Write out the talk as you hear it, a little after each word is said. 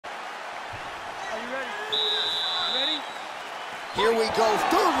Ready? Here we go,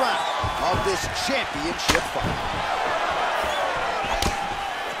 third round of this championship fight.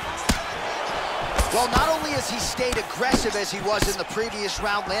 Well, not only has he stayed aggressive as he was in the previous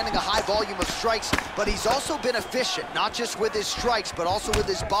round, landing a high volume of strikes, but he's also been efficient, not just with his strikes, but also with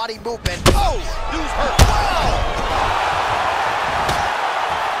his body movement. Oh, dude's hurt. Wow!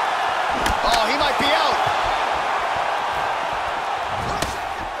 Oh, he might be out.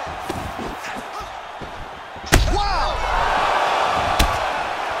 Wow!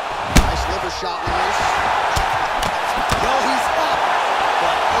 Nice liver shot, Lewis. No, he's up,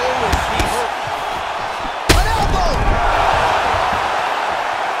 but oh, is he hurt.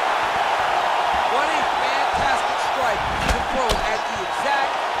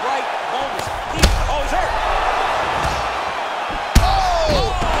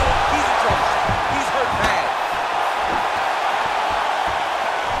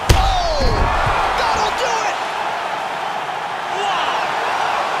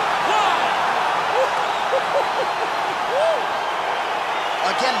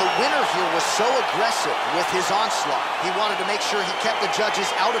 Again, the winner here was so aggressive with his onslaught. He wanted to make sure he kept the judges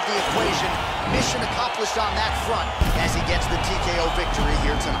out of the equation. Mission accomplished on that front as he gets the TKO victory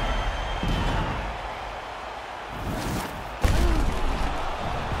here tonight.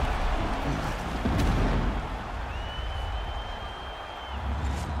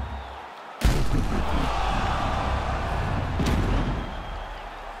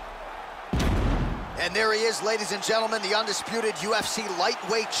 And there he is, ladies and gentlemen, the undisputed UFC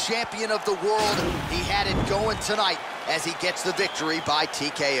lightweight champion of the world. He had it going tonight as he gets the victory by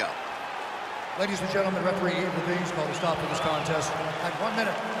TKO. Ladies and gentlemen, referee Ian Levine's called a stop to this contest at 1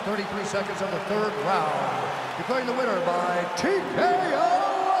 minute, 33 seconds of the third round. Declaring the winner by TKO,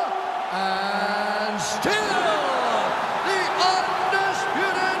 and still the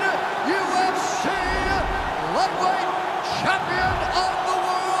undisputed UFC lightweight champion of the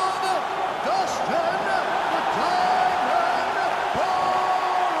world.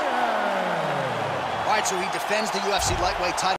 So he defends the UFC lightweight title.